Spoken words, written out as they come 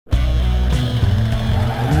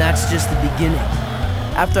just the beginning.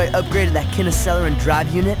 After I upgraded that Kinocellor and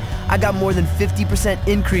drive unit, I got more than 50%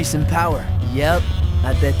 increase in power. Yep,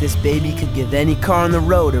 I bet this baby could give any car on the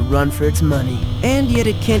road a run for its money. And yet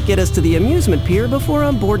it can't get us to the amusement pier before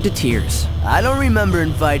I'm bored to tears. I don't remember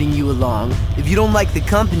inviting you along. If you don't like the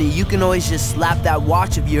company, you can always just slap that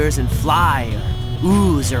watch of yours and fly, or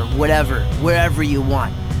ooze, or whatever, wherever you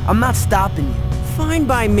want. I'm not stopping you. Fine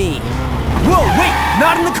by me. Whoa, wait!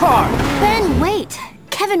 Not in the car! Ben, wait!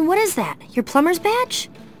 Kevin, what is that? Your plumber's badge?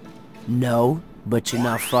 No, but you're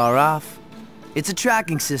not far off. It's a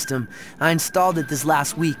tracking system. I installed it this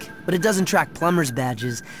last week, but it doesn't track plumber's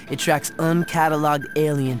badges. It tracks uncatalogued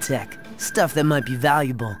alien tech. Stuff that might be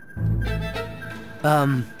valuable.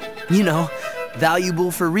 You know,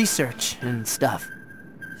 valuable for research and stuff.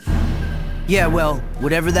 Yeah, well,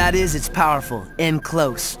 whatever that is, it's powerful and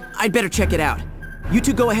close. I'd better check it out. You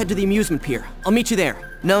two go ahead to the amusement pier. I'll meet you there.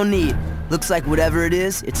 No need. Looks like whatever it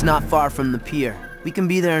is, it's not far from the pier. We can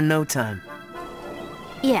be there in no time.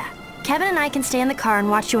 Yeah, Kevin and I can stay in the car and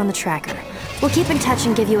watch you on the tracker. We'll keep in touch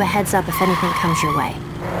and give you a heads up if anything comes your way.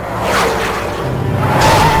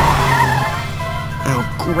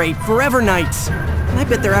 Oh, great. Forever Knights. I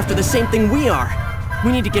bet they're after the same thing we are.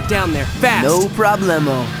 We need to get down there, fast. No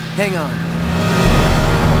problemo. Hang on.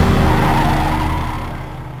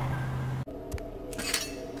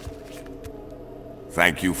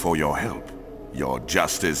 Thank you for your help. You're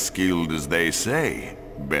just as skilled as they say,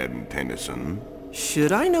 Ben Tennyson.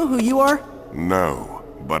 Should I know who you are? No,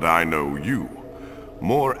 but I know you.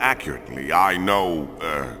 More accurately, I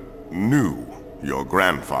knew your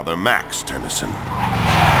grandfather, Max Tennyson.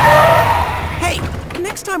 Hey,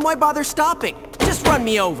 next time why bother stopping? Just run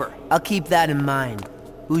me over. I'll keep that in mind.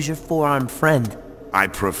 Who's your four-armed friend? I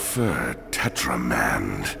prefer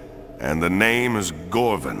Tetramand, and the name is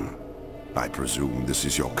Gorvin. I presume this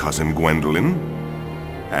is your cousin Gwendolyn?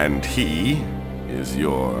 And he is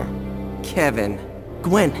your... Kevin.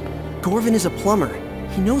 Gwen. Gorvin is a plumber.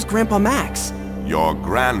 He knows Grandpa Max. Your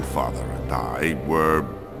grandfather and I were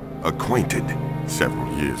acquainted several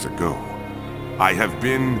years ago. I have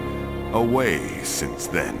been away since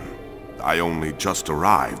then. I only just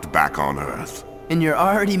arrived back on Earth. And you're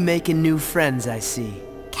already making new friends, I see.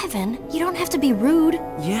 Kevin, you don't have to be rude.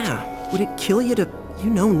 Yeah, would it kill you to, you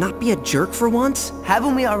know, not be a jerk for once?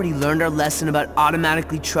 Haven't we already learned our lesson about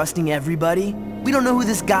automatically trusting everybody? We don't know who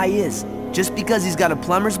this guy is. Just because he's got a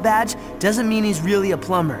plumber's badge doesn't mean he's really a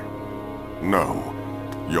plumber. No.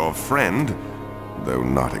 Your friend, though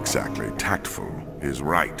not exactly tactful, is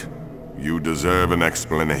right. You deserve an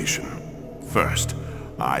explanation. First,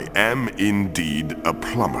 I am indeed a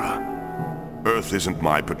plumber. Earth isn't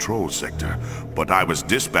my patrol sector, but I was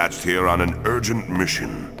dispatched here on an urgent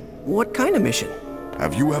mission. What kind of mission?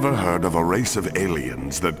 Have you ever heard of a race of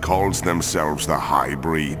aliens that calls themselves the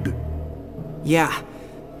Hybrid? Yeah,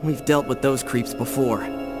 we've dealt with those creeps before.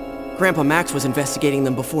 Grandpa Max was investigating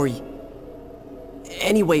them before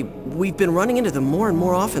Anyway, we've been running into them more and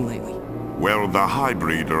more often lately. Well, the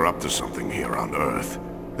Hybrid are up to something here on Earth.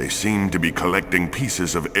 They seem to be collecting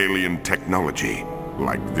pieces of alien technology,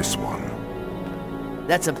 like this one.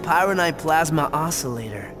 That's a pyronite plasma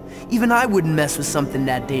oscillator. Even I wouldn't mess with something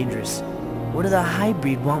that dangerous. What do the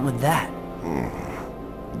Hybrid want with that?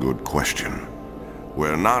 Good question.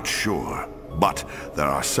 We're not sure, but there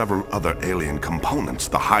are several other alien components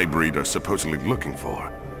the Hybrid are supposedly looking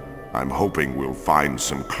for. I'm hoping we'll find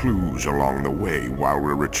some clues along the way while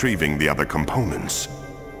we're retrieving the other components.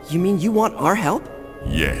 You mean you want our help?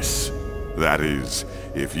 Yes. That is,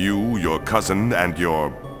 if you, your cousin, and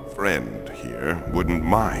your friend here wouldn't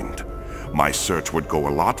mind. My search would go a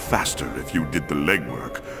lot faster if you did the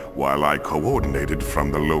legwork, while I coordinated from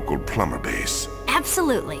the local plumber base.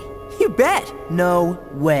 Absolutely. You bet! No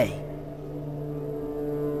way.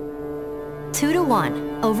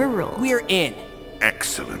 2-1. Overruled. We're in.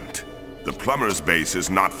 Excellent. The plumber's base is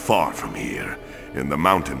not far from here, in the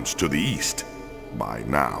mountains to the east. By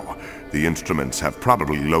now, the instruments have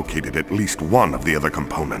probably located at least one of the other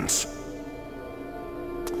components.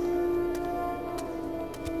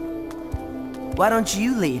 Why don't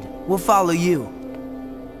you lead? We'll follow you.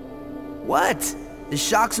 What? The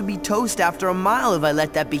shocks would be toast after a mile if I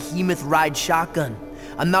let that behemoth ride shotgun.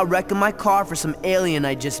 I'm not wrecking my car for some alien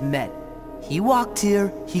I just met. He walked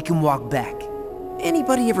here, he can walk back.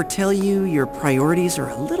 Anybody ever tell you your priorities are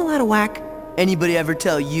a little out of whack? Anybody ever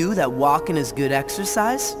tell you that walking is good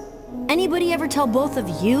exercise? Anybody ever tell both of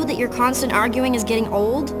you that your constant arguing is getting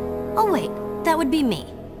old? Oh wait, that would be me.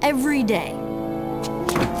 Every day.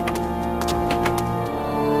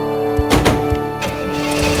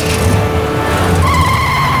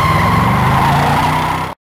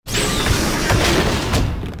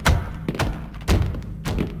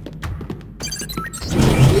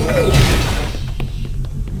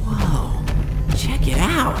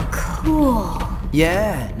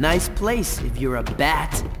 Yeah, nice place if you're a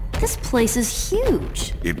bat. This place is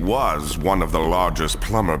huge. It was one of the largest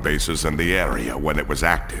plumber bases in the area when it was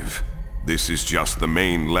active. This is just the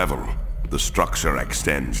main level. The structure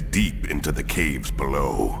extends deep into the caves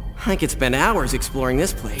below. I could spend hours exploring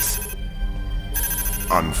this place.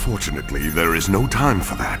 Unfortunately, there is no time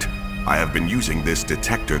for that. I have been using this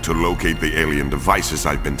detector to locate the alien devices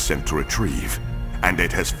I've been sent to retrieve. And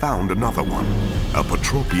it has found another one, a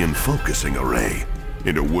Patropian focusing array,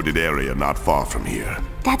 in a wooded area not far from here.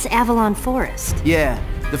 That's Avalon Forest. Yeah,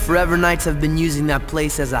 the Forever Knights have been using that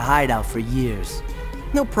place as a hideout for years.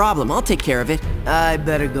 No problem, I'll take care of it. I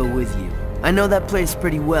better go with you. I know that place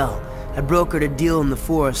pretty well. I brokered a deal in the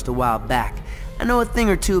forest a while back. I know a thing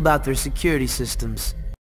or two about their security systems.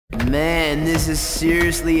 Man, this is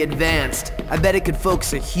seriously advanced. I bet it could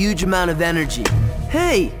focus a huge amount of energy.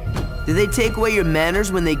 Hey! Did they take away your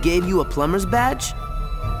manners when they gave you a plumber's badge?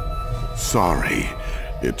 Sorry,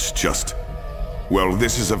 it's just... Well,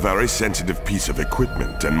 this is a very sensitive piece of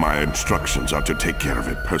equipment, and my instructions are to take care of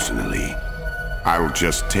it personally. I'll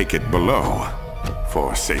just take it below,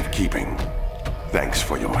 for safekeeping. Thanks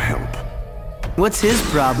for your help. What's his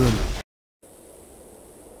problem?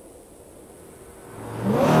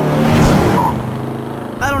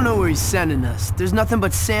 I don't know where he's sending us. There's nothing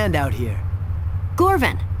but sand out here.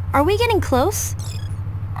 Gorvin, are we getting close?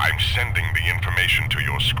 I'm sending the information to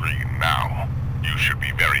your screen now. You should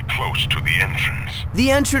be very close to the entrance.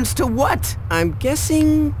 The entrance to what? I'm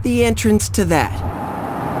guessing the entrance to that.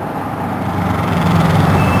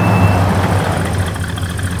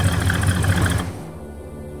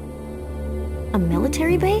 A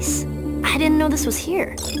military base? I didn't know this was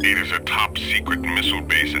here. It is a top-secret missile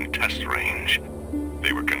base and test range.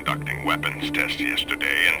 They were conducting weapons tests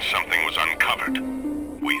yesterday, and something was uncovered.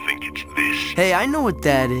 We think it's this. Hey, I know what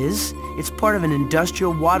that is. It's part of an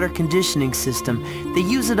industrial water conditioning system. They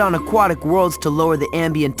use it on aquatic worlds to lower the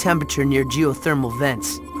ambient temperature near geothermal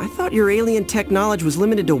vents. I thought your alien tech knowledge was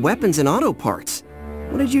limited to weapons and auto parts.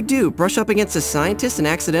 What did you do, brush up against a scientist and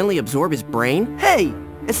accidentally absorb his brain? Hey!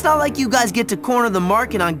 It's not like you guys get to corner the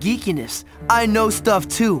market on geekiness. I know stuff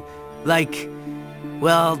too. Like,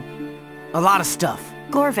 well, a lot of stuff.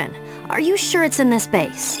 Gorvin, are you sure it's in this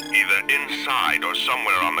base? Either inside or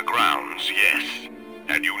somewhere on the grounds, yes.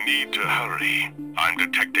 And you need to hurry. I'm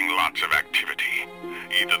detecting lots of activity.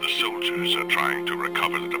 Either the soldiers are trying to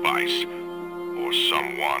recover the device, or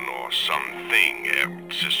someone or something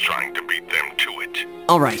else is trying to beat them to it.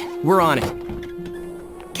 Alright, we're on it.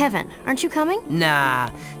 Kevin, aren't you coming? Nah,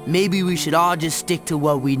 maybe we should all just stick to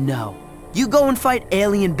what we know. You go and fight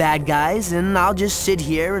alien bad guys, and I'll just sit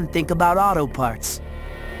here and think about auto parts.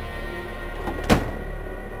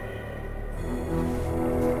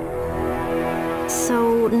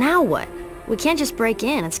 So, now what? We can't just break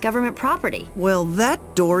in, it's government property. Well,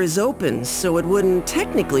 that door is open, so it wouldn't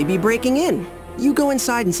technically be breaking in. You go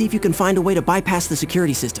inside and see if you can find a way to bypass the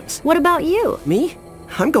security systems. What about you? Me?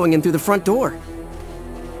 I'm going in through the front door.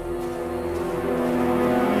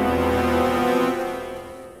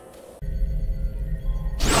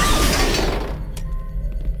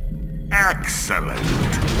 Excellent.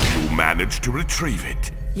 You managed to retrieve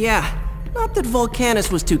it. Yeah, not that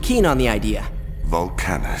Volcanus was too keen on the idea.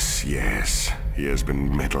 Volcanus, yes. He has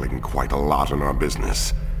been meddling quite a lot in our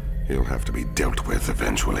business. He'll have to be dealt with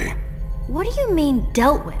eventually. What do you mean,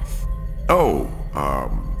 dealt with? Oh,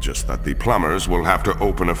 just that the plumbers will have to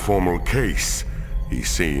open a formal case. He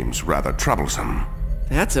seems rather troublesome.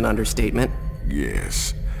 That's an understatement.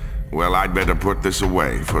 Yes. Well, I'd better put this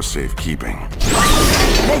away for safekeeping.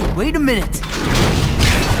 Hey, wait a minute!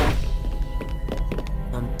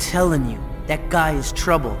 I'm telling you, that guy is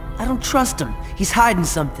trouble. I don't trust him. He's hiding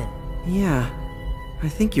something. Yeah, I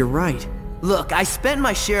think you're right. Look, I spent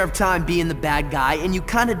my share of time being the bad guy, and you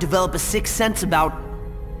kinda develop a sixth sense about...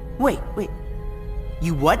 Wait.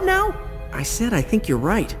 You what now? I said I think you're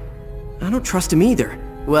right. I don't trust him either.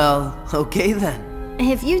 Well, okay then.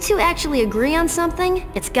 If you two actually agree on something,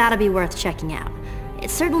 it's gotta be worth checking out. It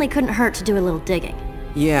certainly couldn't hurt to do a little digging.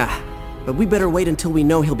 Yeah, but we better wait until we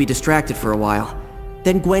know he'll be distracted for a while.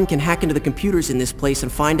 Then Gwen can hack into the computers in this place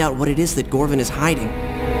and find out what it is that Gorvin is hiding.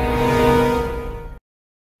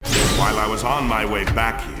 While I was on my way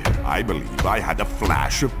back here, I believe I had a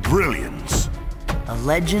flash of brilliance. A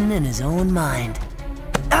legend in his own mind.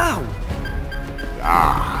 Ow!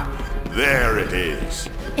 Ah, there it is.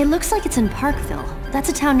 It looks like it's in Parkville. That's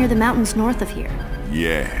a town near the mountains north of here.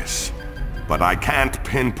 Yes, but I can't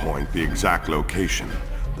pinpoint the exact location.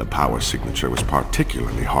 The power signature was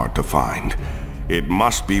particularly hard to find. It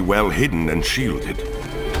must be well hidden and shielded.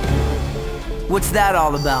 What's that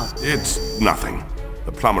all about? It's nothing.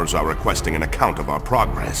 The plumbers are requesting an account of our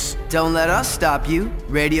progress. Don't let us stop you.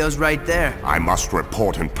 Radio's right there. I must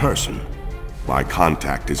report in person. My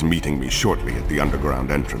contact is meeting me shortly at the underground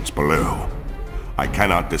entrance below. I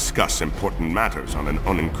cannot discuss important matters on an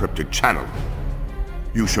unencrypted channel.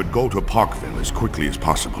 You should go to Parkville as quickly as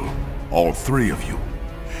possible. All three of you.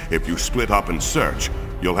 If you split up and search,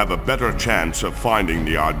 you'll have a better chance of finding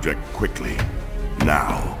the object quickly.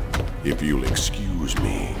 Now, if you'll excuse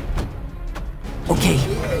me. Okay,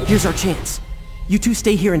 here's our chance. You two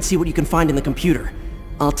stay here and see what you can find in the computer.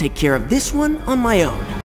 I'll take care of this one on my own.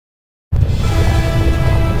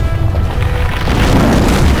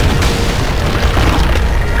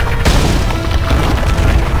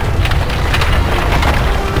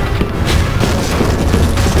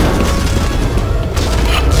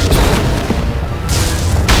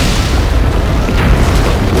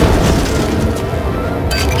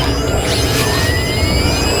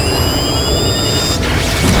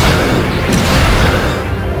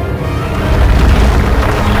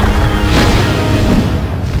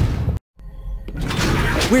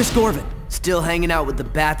 Where's Gorvin? Still hanging out with the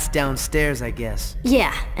bats downstairs, I guess.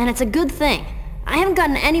 Yeah, and it's a good thing. I haven't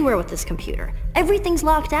gotten anywhere with this computer. Everything's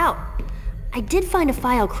locked out. I did find a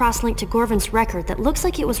file cross-linked to Gorvin's record that looks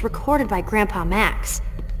like it was recorded by Grandpa Max,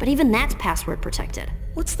 but even that's password protected.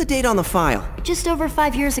 What's the date on the file? Just over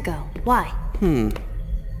 5 years ago. Why?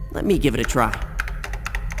 Let me give it a try.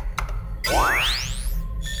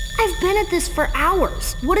 I've been at this for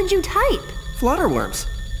hours. What did you type? Flutterworms.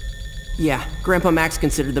 Yeah, Grandpa Max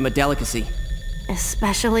considered them a delicacy.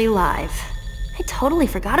 Especially live. I totally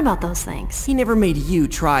forgot about those things. He never made you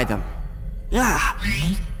try them. Ah!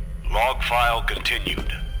 Log file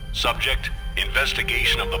continued. Subject,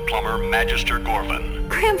 investigation of the plumber Magister Gorvin.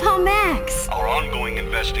 Grandpa Max! Our ongoing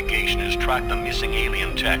investigation has tracked the missing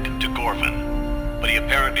alien tech to Gorvin, but he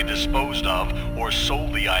apparently disposed of or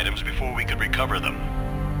sold the items before we could recover them.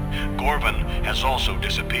 Gorvin has also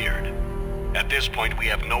disappeared. At this point, we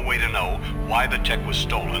have no way to know why the tech was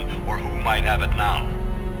stolen or who might have it now.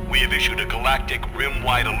 We have issued a galactic,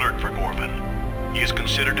 rim-wide alert for Gorvin. He is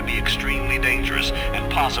considered to be extremely dangerous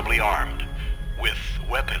and possibly armed. With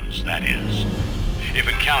weapons, that is. If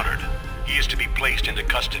encountered, he is to be placed into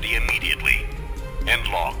custody immediately. End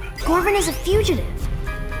log. Gorvin is a fugitive.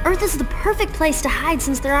 Earth is the perfect place to hide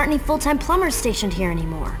since there aren't any full-time plumbers stationed here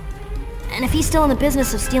anymore. And if he's still in the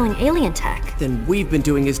business of stealing alien tech... Then we've been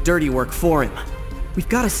doing his dirty work for him. We've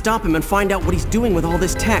got to stop him and find out what he's doing with all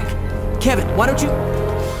this tech. Kevin, why don't you...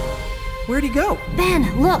 Where'd he go?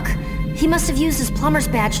 Ben, look! He must have used his plumber's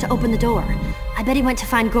badge to open the door. I bet he went to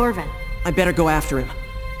find Gorvin. I better go after him.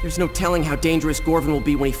 There's no telling how dangerous Gorvin will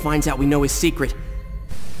be when he finds out we know his secret.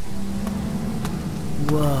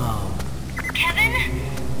 Whoa. Kevin?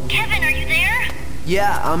 Kevin, are you there?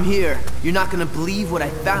 Yeah, I'm here. You're not gonna believe what I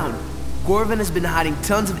found. Gorvin has been hiding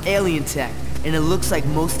tons of alien tech, and it looks like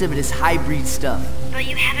most of it is hybrid stuff. But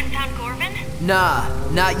you haven't found Gorvin? Nah,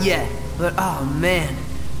 not yet. But oh man,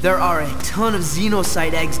 there are a ton of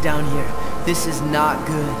xenocyte eggs down here. This is not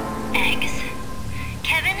good. Eggs?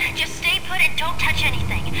 Kevin, just stay put and don't touch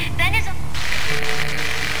anything. Ben is a...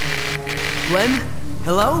 Glenn?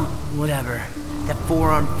 Hello? Whatever. That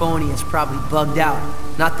four-armed phony is probably bugged out.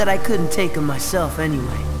 Not that I couldn't take him myself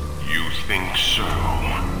anyway. You think so?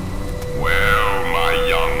 Well, my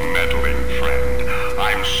young meddling friend,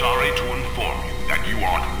 I'm sorry to inform you that you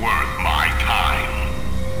aren't worth my time.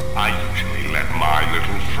 I usually let my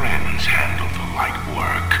little friends handle the light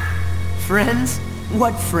work. Friends?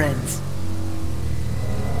 What friends?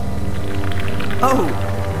 Oh,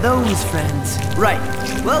 those friends. Right.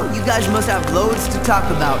 Well, you guys must have loads to talk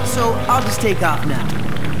about, so I'll just take off now.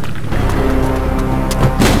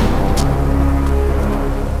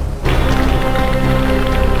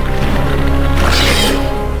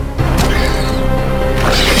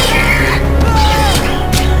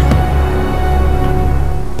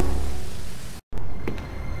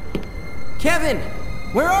 Kevin!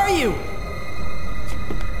 Where are you?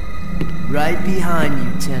 Right behind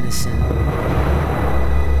you, Tennyson.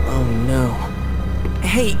 Oh no.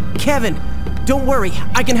 Hey, Kevin! Don't worry,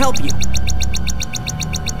 I can help you.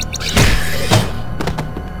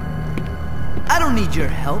 I don't need your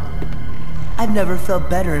help. I've never felt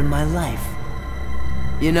better in my life.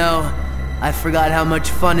 You know, I forgot how much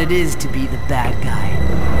fun it is to be the bad guy.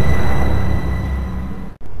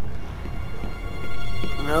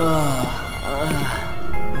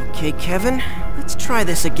 Okay, Kevin, let's try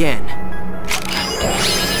this again.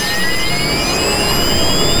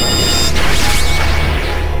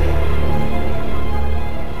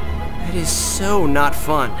 That is so not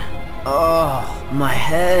fun. Oh, my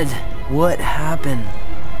head. What happened?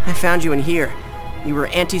 I found you in here. You were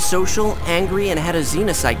antisocial, angry, and had a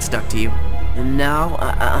xenocyte stuck to you. And now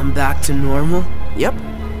I'm back to normal? Yep.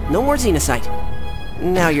 No more xenocyte.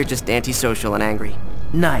 Now you're just antisocial and angry.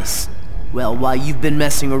 Nice. Well, while you've been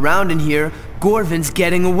messing around in here, Gorvin's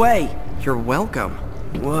getting away. You're welcome.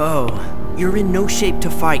 Whoa. You're in no shape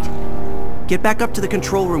to fight. Get back up to the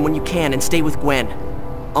control room when you can and stay with Gwen.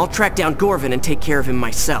 I'll track down Gorvin and take care of him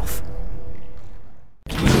myself.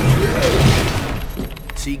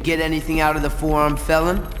 So you get anything out of the four-armed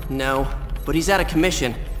felon? No, but he's out of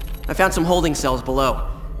commission. I found some holding cells below.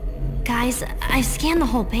 Guys, I scanned the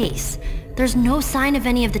whole base. There's no sign of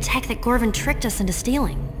any of the tech that Gorvin tricked us into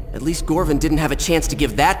stealing. At least Gorvin didn't have a chance to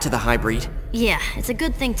give that to the hybrid. Yeah, it's a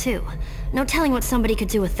good thing too. No telling what somebody could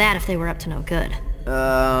do with that if they were up to no good.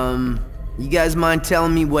 You guys mind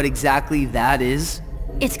telling me what exactly that is?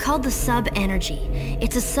 It's called the sub-energy.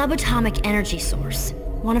 It's a subatomic energy source.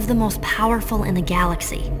 One of the most powerful in the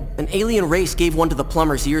galaxy. An alien race gave one to the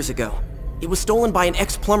plumbers years ago. It was stolen by an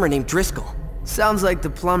ex-plumber named Driscoll. Sounds like the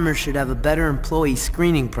plumbers should have a better employee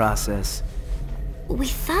screening process. We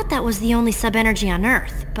thought that was the only sub-energy on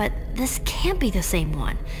Earth, but this can't be the same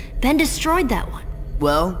one. Ben destroyed that one.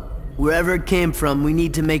 Well, wherever it came from, we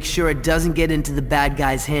need to make sure it doesn't get into the bad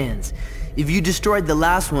guys' hands. If you destroyed the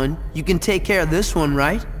last one, you can take care of this one,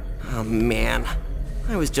 right? Oh man,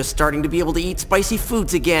 I was just starting to be able to eat spicy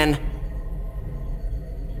foods again.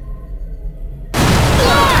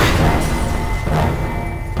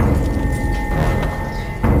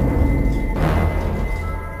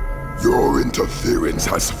 Your interference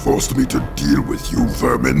has forced me to deal with you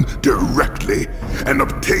vermin directly and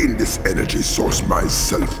obtain this energy source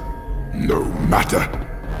myself. No matter.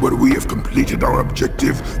 When we have completed our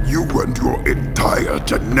objective, you and your entire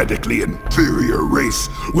genetically inferior race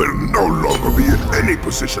will no longer be in any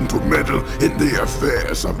position to meddle in the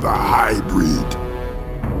affairs of the hybrid.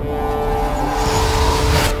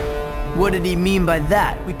 What did he mean by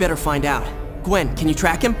that? We'd better find out. Gwen, can you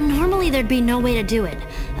track him? Normally there'd be no way to do it,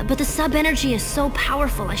 but the sub-energy is so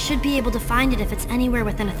powerful I should be able to find it if it's anywhere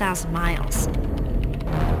within 1,000 miles.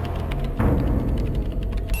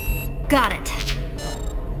 Got it.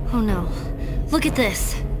 Oh no. Look at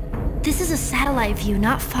this. This is a satellite view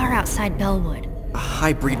not far outside Bellwood. A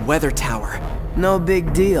hybrid weather tower. No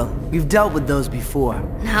big deal. We've dealt with those before.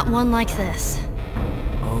 Not one like this.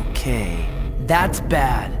 Okay. That's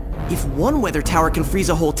bad. If one weather tower can freeze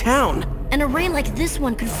a whole town... An array like this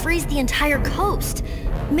one could freeze the entire coast.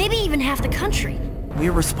 Maybe even half the country.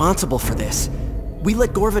 We're responsible for this. We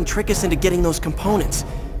let Gorvin trick us into getting those components.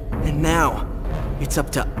 And now, it's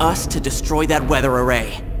up to us to destroy that weather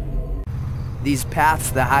array. These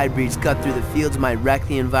paths the hybrids cut through the fields might wreck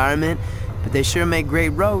the environment, but they sure make great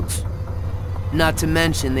roads. Not to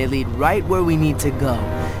mention, they lead right where we need to go.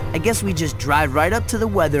 I guess we just drive right up to the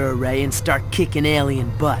weather array and start kicking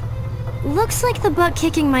alien butt. Looks like the butt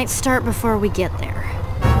kicking might start before we get there.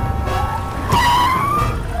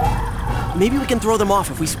 Maybe we can throw them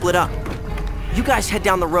off if we split up. You guys head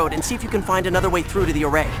down the road and see if you can find another way through to the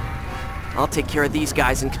array. I'll take care of these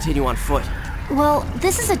guys and continue on foot. Well,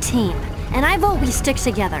 this is a team, and I vote we stick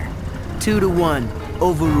together. 2-1.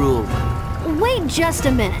 Overruled. Wait just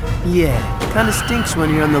a minute. Yeah, kinda stinks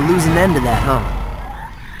when you're on the losing end of that, huh?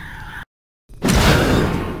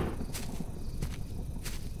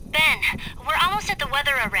 Ben, we're almost at the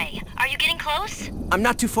weather array. Are you getting close? I'm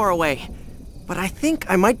not too far away, but I think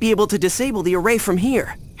I might be able to disable the array from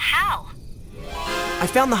here. How? I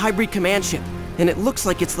found the hybrid command ship, and it looks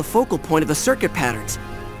like it's the focal point of the circuit patterns.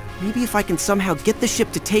 Maybe if I can somehow get the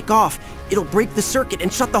ship to take off, it'll break the circuit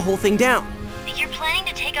and shut the whole thing down. You're planning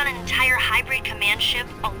to take on an entire hybrid command ship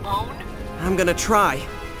alone? I'm gonna try.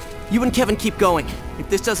 You and Kevin keep going. If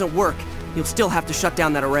this doesn't work, you'll still have to shut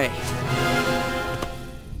down that array.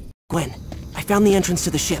 Gwen, I found the entrance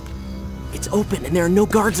to the ship. It's open and there are no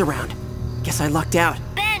guards around. Guess I lucked out.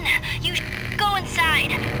 Ben, you go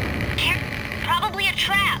inside. Probably a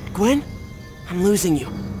trap. Gwen? I'm losing you.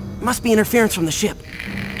 Must be interference from the ship.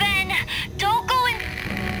 Ben, don't go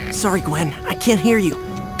in. Sorry, Gwen. I can't hear you.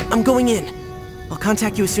 I'm going in. I'll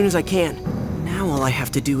contact you as soon as I can. Now all I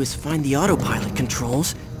have to do is find the autopilot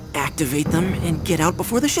controls, activate them, and get out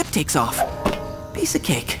before the ship takes off. Piece of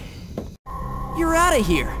cake. You're out of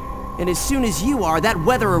here. And as soon as you are, that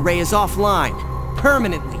weather array is offline.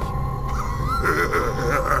 Permanently.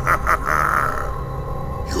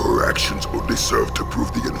 Your actions only serve to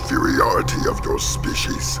prove the inferiority of your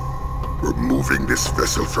species. Removing this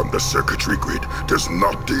vessel from the circuitry grid does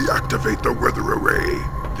not deactivate the weather array.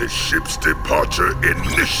 The ship's departure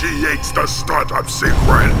initiates the startup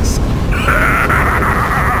sequence.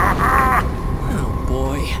 Oh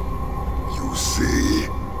boy. You see,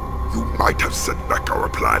 you might have set back our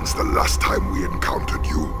plans the last time we encountered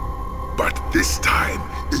you. But this time,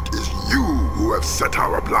 it is you who have set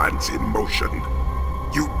our plans in motion.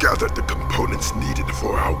 You gathered the components needed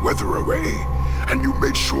for our weather array, and you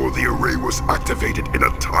made sure the array was activated in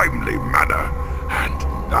a timely manner. And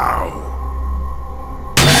now...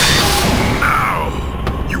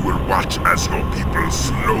 you will watch as your people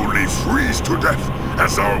slowly freeze to death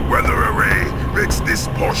as our weather array makes this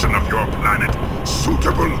portion of your planet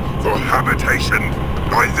suitable for habitation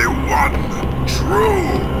by the one true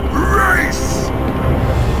race!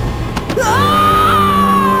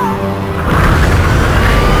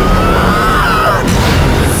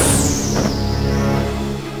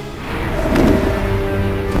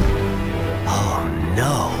 Oh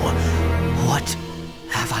no! What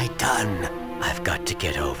have I done? I've got to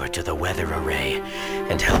get over to the weather array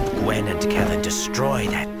and help Gwen and Kevin destroy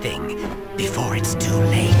that thing before it's too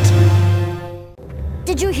late.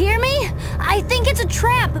 Did you hear me? I think it's a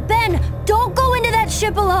trap! Ben, don't go into that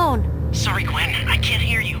ship alone! Sorry, Gwen. I can't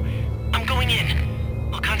hear you. I'm going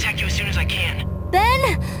in. I'll contact you as soon as I can.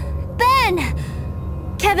 Ben!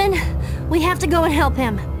 Ben! Kevin, we have to go and help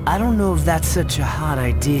him. I don't know if that's such a hot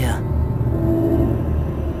idea.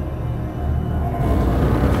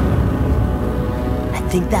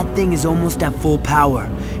 I think that thing is almost at full power.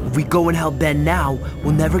 If we go and help Ben now,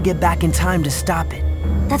 we'll never get back in time to stop it.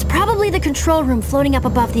 That's probably the control room floating up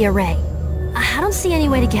above the array. I don't see any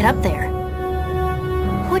way to get up there.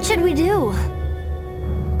 What should we do?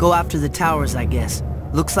 Go after the towers, I guess.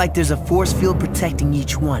 Looks like there's a force field protecting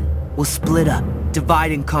each one. We'll split up,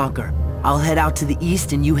 divide and conquer. I'll head out to the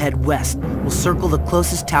east and you head west. We'll circle the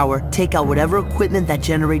closest tower, take out whatever equipment that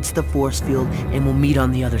generates the force field, and we'll meet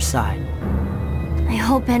on the other side. I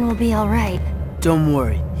hope Ben will be alright. Don't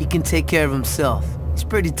worry, he can take care of himself. He's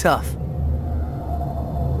pretty tough.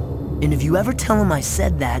 And if you ever tell him I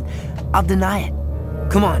said that, I'll deny it.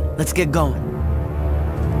 Come on, let's get going.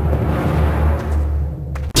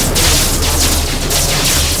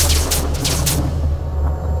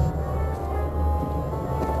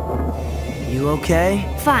 You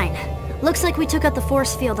okay? Fine. Looks like we took out the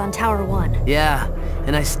force field on Tower 1. Yeah,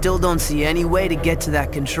 and I still don't see any way to get to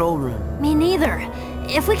that control room. Me neither.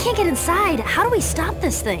 If we can't get inside, how do we stop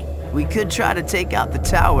this thing? We could try to take out the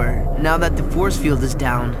tower, now that the force field is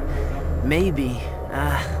down. Maybe.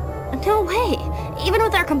 No way. Even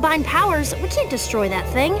with our combined powers, we can't destroy that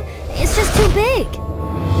thing. It's just too big.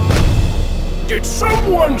 Did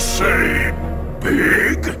someone say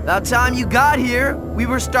big? About time you got here. We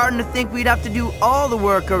were starting to think we'd have to do all the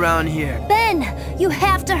work around here. Ben, you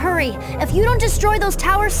have to hurry. If you don't destroy those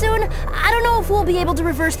towers soon, I don't know if we'll be able to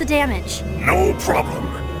reverse the damage. No problem.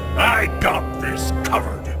 I got this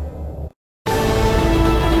covered.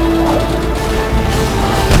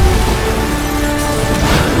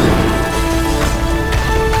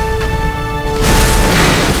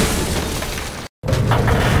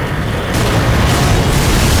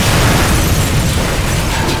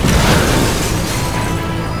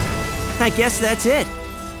 I guess that's it.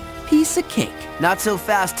 Piece of cake. Not so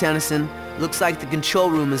fast, Tennyson. Looks like the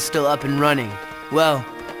control room is still up and running. Well,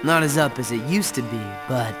 not as up as it used to be,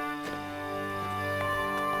 but...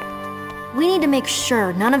 We need to make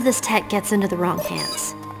sure none of this tech gets into the wrong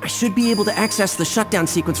hands. I should be able to access the shutdown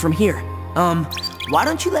sequence from here. Why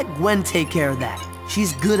don't you let Gwen take care of that?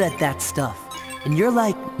 She's good at that stuff. And you're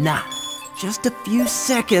like, nah. Just a few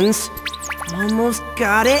seconds. Almost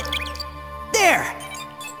got it. There!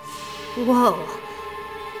 Whoa.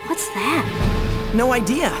 What's that? No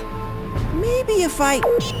idea. Maybe if I...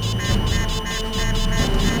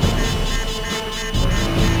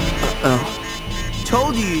 Uh-oh.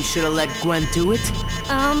 Told you should have let Gwen do it.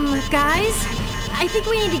 Guys? I think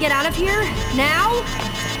we need to get out of here. Now?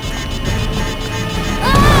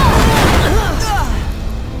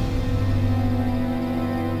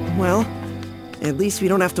 Well, at least we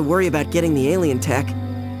don't have to worry about getting the alien tech.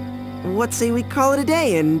 What say we call it a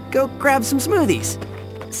day and go grab some smoothies?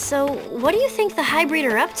 So, what do you think the hybrid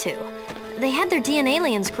are up to? They had their DNA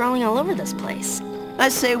aliens crawling all over this place. I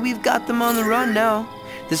say we've got them on the run now.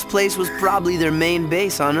 This place was probably their main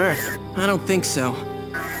base on Earth. I don't think so.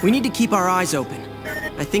 We need to keep our eyes open.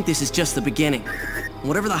 I think this is just the beginning.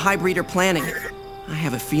 Whatever the hybrid are planning, I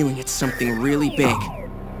have a feeling it's something really big.